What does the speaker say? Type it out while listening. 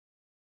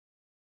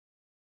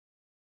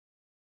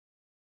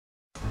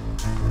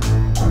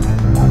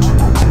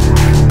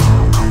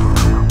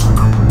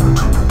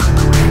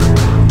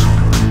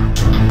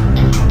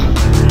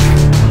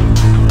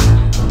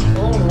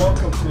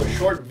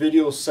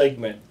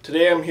segment.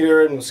 Today I'm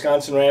here in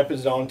Wisconsin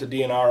Rapids down at the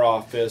DNR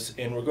office,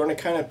 and we're going to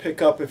kind of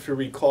pick up, if you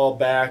recall,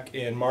 back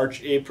in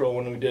March, April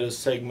when we did a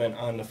segment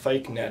on the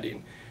fyke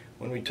netting.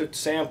 When we took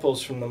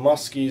samples from the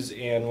muskies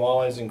and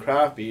walleyes and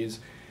crappies,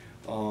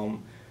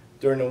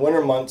 during the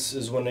winter months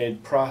is when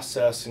they'd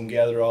process and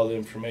gather all the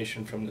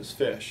information from this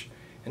fish.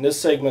 And this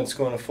segment's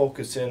going to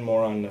focus in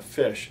more on the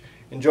fish.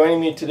 And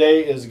joining me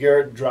today is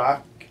Garrett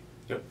Drock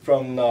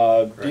from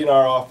the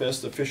DNR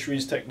office, the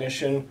fisheries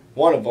technician,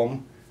 one of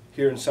them,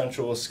 here in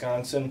central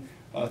Wisconsin.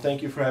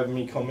 Thank you for having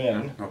me come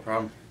in. Yeah, no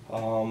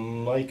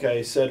problem. Like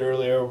I said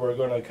earlier, we're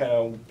going to kind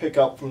of pick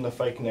up from the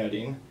fyke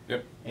netting.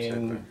 Yep, and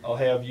exactly. I'll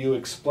have you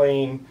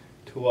explain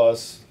to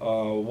us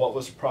what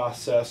was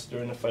processed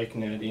during the fyke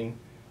netting,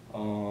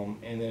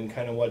 and then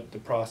kind of what the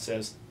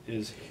process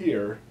is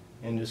here,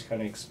 and just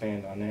kind of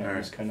expand on that. All right.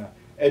 Just kind of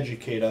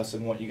educate us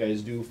on what you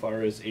guys do as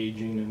far as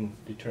aging and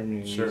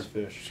determining these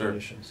fish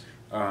conditions.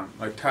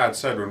 Like Todd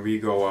said, when we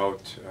go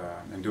out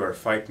and do our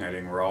fyke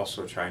netting, we're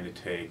also trying to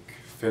take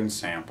fin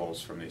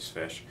samples from these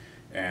fish.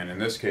 And in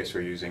this case,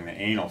 we're using the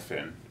anal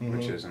fin,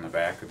 which is in the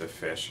back of the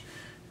fish.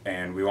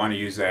 And we want to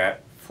use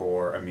that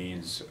for a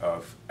means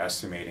of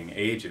estimating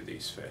age of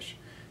these fish.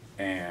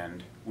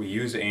 And we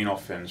use anal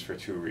fins for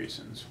two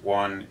reasons.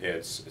 One,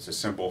 it's a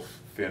simple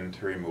fin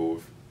to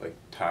remove. Like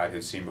Todd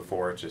had seen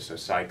before, it's just a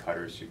side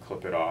cutter, so you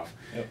clip it off.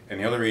 Yep. And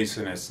the other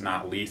reason it's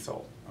not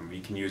lethal.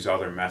 You can use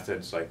other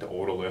methods like the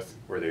otolith,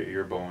 or their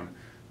ear bone,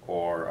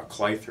 or a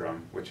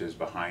clythrum, which is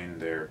behind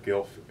their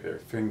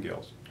fin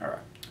gills, or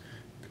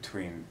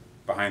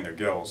behind their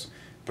gills.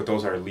 But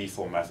those are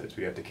lethal methods.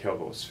 We have to kill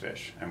those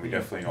fish, and we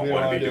definitely don't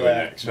want to be doing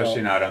that,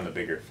 especially not on the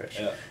bigger fish.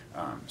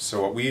 Yeah.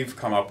 So what we've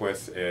come up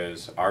with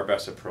is our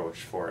best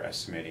approach for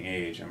estimating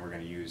age, and we're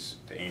going to use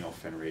the anal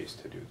fin rays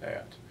to do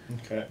that.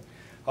 Okay.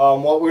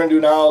 What we're going to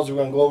do now is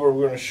we're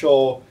going to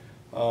show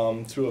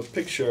through a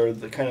picture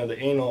the kind of the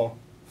anal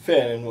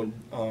fin,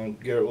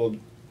 and Garrett will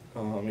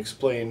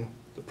explain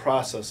the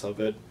process of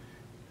it.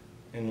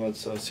 And let's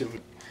see what.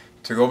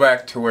 To go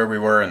back to where we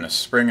were in the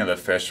spring of the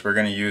fish, we're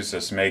going to use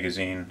this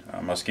magazine,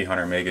 Muskie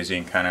Hunter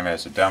magazine, kind of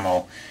as a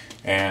demo.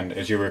 And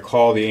as you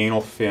recall, the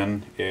anal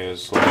fin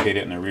is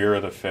located in the rear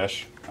of the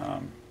fish,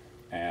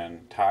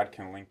 and Todd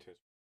can link to.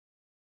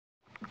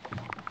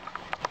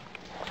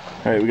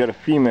 All right, we got a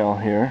female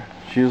here.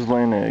 She's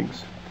laying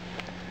eggs.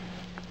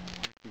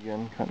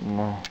 Again, cutting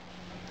the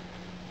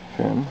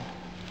fin.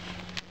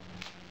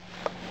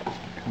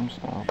 Comes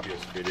out.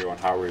 Previous video on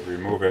how we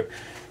remove it.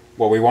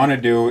 What we want to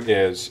do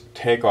is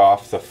take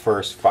off the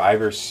first 5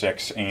 or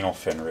 6 anal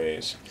fin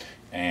rays,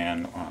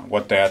 and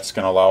what that's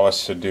going to allow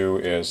us to do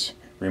is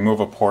remove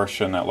a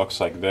portion that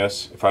looks like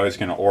this. If I was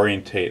going to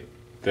orientate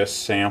this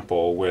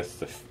sample with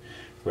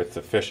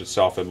the fish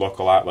itself, it'd look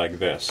a lot like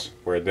this,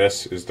 where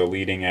this is the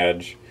leading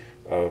edge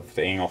of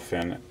the anal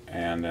fin,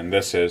 and then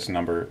this is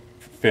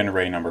fin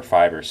ray number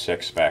 5 or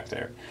 6 back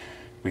there.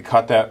 We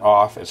cut that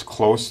off as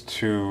close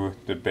to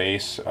the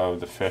base of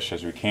the fish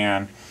as we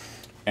can,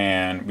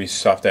 and we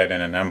stuff that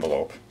in an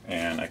envelope.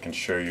 And I can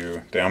show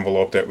you the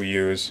envelope that we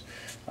use.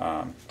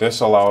 This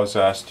allows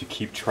us to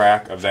keep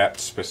track of that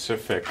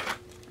specific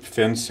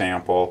fin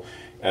sample,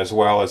 as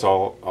well as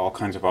all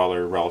kinds of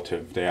other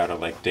relative data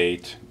like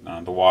date,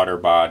 the water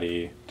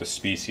body, the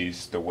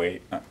species, the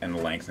weight and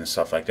the length and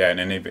stuff like that,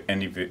 and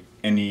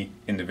any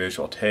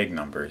individual tag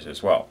numbers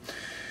as well.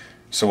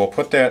 So we'll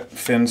put that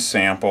fin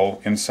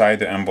sample inside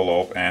the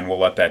envelope, and we'll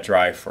let that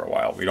dry for a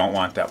while. We don't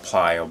want that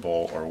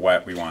pliable or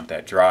wet, we want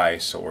that dry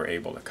so we're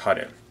able to cut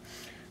it.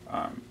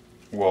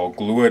 We'll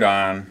glue it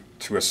on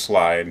to a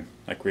slide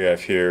like we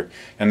have here,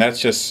 and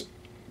that's just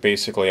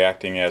basically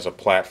acting as a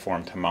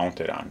platform to mount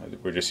it on.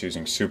 We're just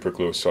using super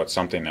glue, so it's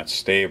something that's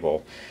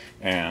stable.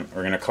 And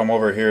we're going to come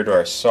over here to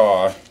our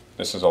saw.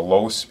 This is a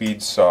low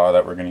speed saw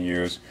that we're going to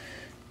use,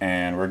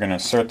 and we're going to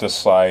insert the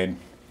slide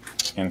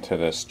into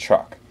this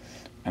chuck.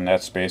 And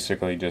that's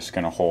basically just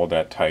going to hold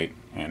that tight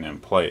and in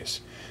place.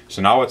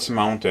 So now it's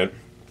mounted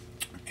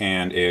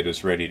and it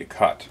is ready to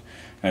cut.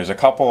 And there's a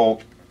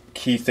couple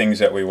key things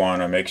that we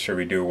want to make sure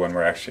we do when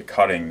we're actually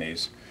cutting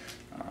these.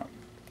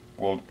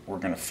 We're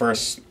going to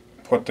first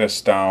put this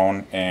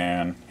down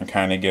and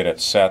kind of get it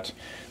set.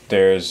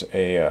 There's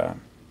a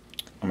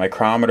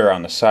micrometer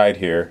on the side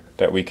here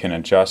that we can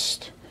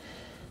adjust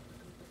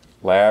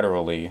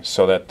laterally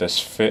so that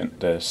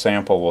the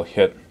sample will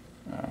hit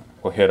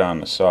on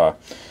the saw.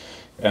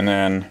 And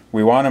then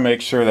we want to make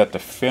sure that the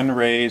fin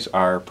rays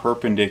are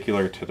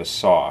perpendicular to the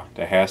saw.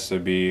 That has to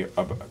be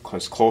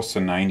as close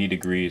to 90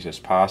 degrees as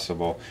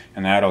possible,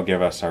 and that'll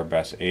give us our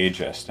best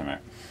age estimate.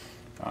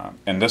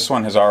 And this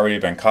one has already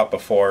been cut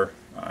before.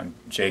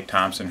 Jake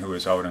Thompson, who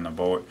was out in the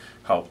boat,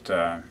 helped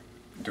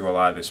do a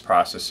lot of this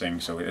processing,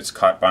 so it's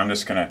cut. But I'm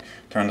just going to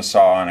turn the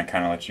saw on and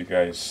kind of let you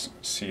guys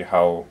see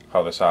how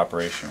this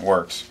operation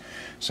works.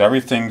 So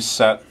everything's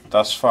set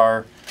thus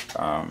far.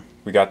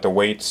 We got the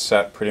weights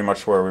set pretty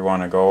much where we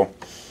want to go,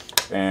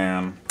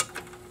 and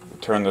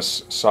turn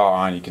this saw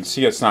on. You can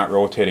see it's not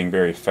rotating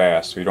very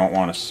fast. We don't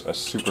want a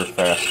super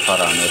fast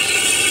cut on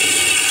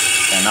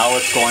this. And now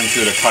it's going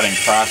through the cutting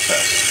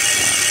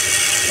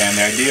process. And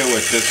the idea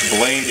with this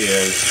blade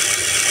is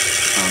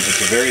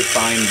it's a very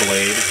fine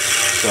blade,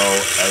 so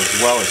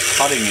as well as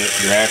cutting it,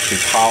 you're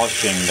actually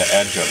polishing the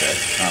edge of it,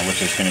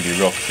 which is going to be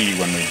real key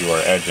when we do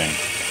our edging.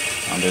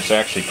 There's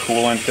actually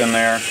coolant in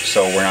there,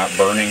 so we're not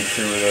burning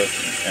through it,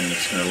 and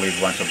it's going to leave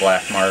a bunch of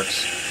black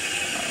marks.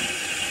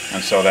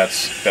 And so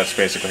that's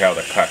basically how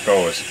the cut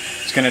goes.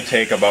 It's going to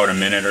take about a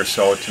minute or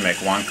so to make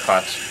one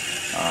cut.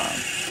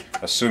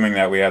 Assuming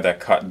that we have that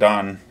cut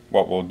done,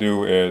 what we'll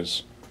do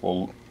is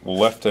we'll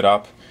lift it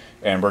up,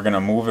 and we're going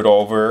to move it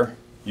over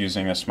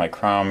using this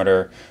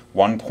micrometer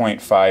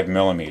 1.5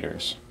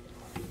 millimeters,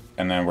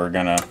 and then we're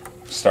going to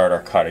start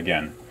our cut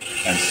again.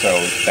 And so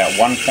that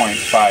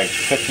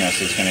 1.5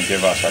 thickness is going to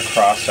give us our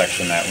cross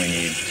section that we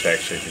need to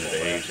actually do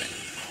the aging.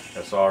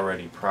 That's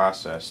already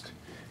processed,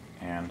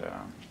 and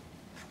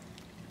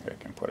I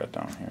can put it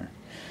down here.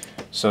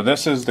 So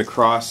this is the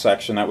cross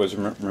section that was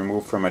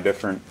removed from a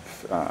different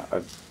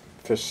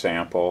fish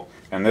sample,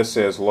 and this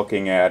is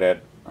looking at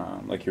it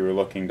like you were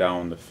looking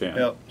down the fin.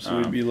 Yep, so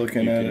we'd be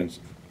looking at it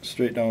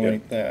straight down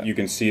like that. You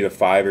can see the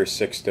 5 or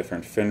 6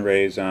 different fin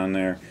rays on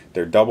there.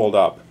 They're doubled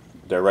up.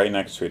 They're right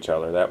next to each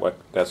other.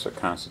 That's what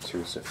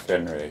constitutes a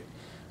fin ray.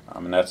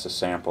 And that's the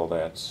sample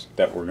that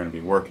we're going to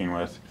be working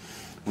with.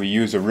 We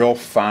use a real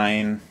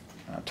fine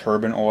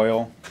turbine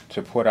oil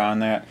to put on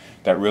that.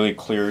 That really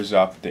clears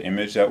up the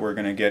image that we're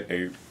going to get.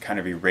 It kind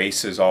of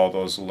erases all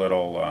those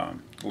little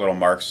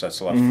marks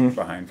that's left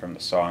behind from the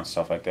saw and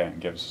stuff like that,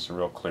 and gives us a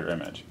real clear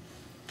image.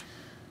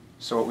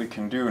 So what we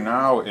can do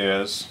now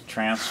is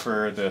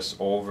transfer this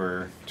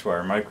over to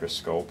our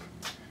microscope.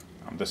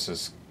 This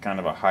is kind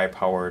of a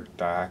high-powered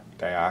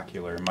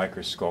diocular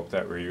microscope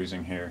that we're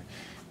using here,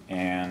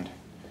 and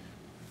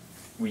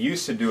we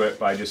used to do it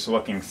by just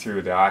looking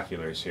through the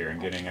oculars here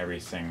and getting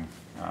everything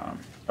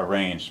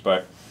arranged,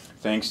 but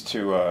thanks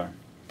to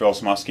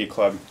Bill's Muskie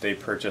Club, they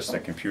purchased a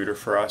computer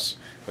for us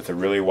with a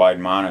really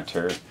wide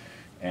monitor,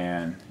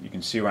 and you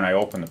can see when I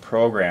open the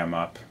program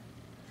up,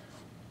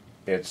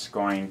 it's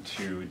going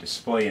to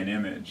display an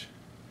image.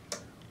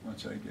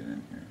 Once I get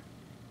in here,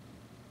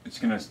 it's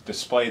going to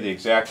display the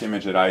exact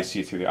image that I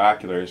see through the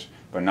oculars,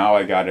 but now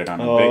I got it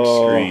on a big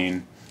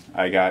screen.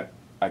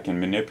 I can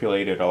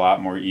manipulate it a lot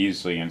more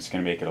easily, and it's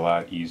going to make it a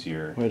lot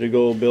easier. Way to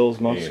go, Bill's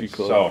Muskie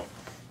Club.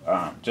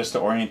 So, just to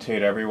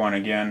orientate everyone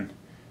again,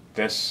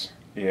 this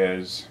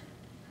is,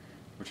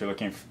 what you're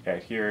looking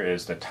at here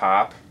is the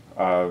top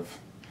of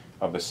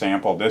the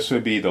sample. This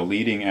would be the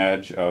leading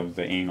edge of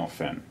the anal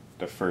fin,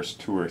 the first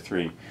 2 or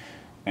 3.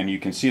 And you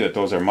can see that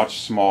those are much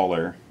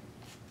smaller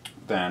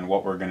than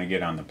what we're going to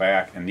get on the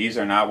back, and these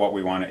are not what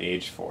we want to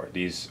age for.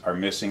 These are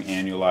missing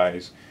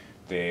annuli.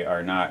 They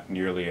are not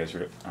nearly as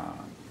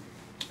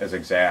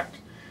exact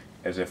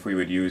as if we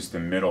would use the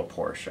middle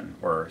portion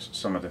or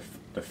some of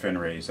the fin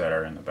rays that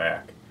are in the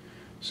back.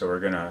 So we're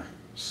going to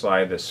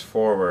slide this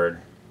forward,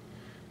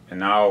 and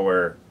now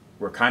we're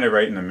kind of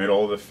right in the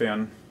middle of the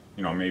fin,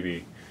 you know,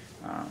 maybe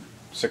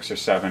 6 or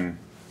 7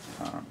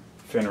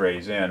 fin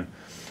rays in.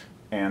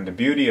 And the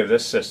beauty of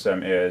this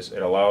system is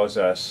it allows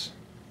us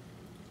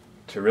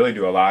to really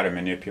do a lot of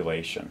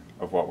manipulation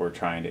of what we're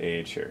trying to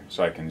age here.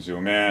 So I can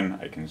zoom in,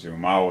 I can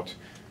zoom out,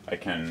 I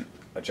can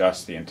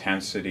adjust the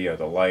intensity of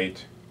the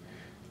light.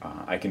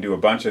 I can do a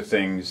bunch of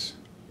things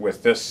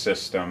with this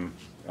system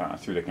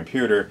through the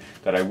computer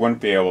that I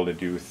wouldn't be able to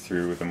do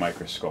through the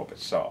microscope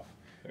itself.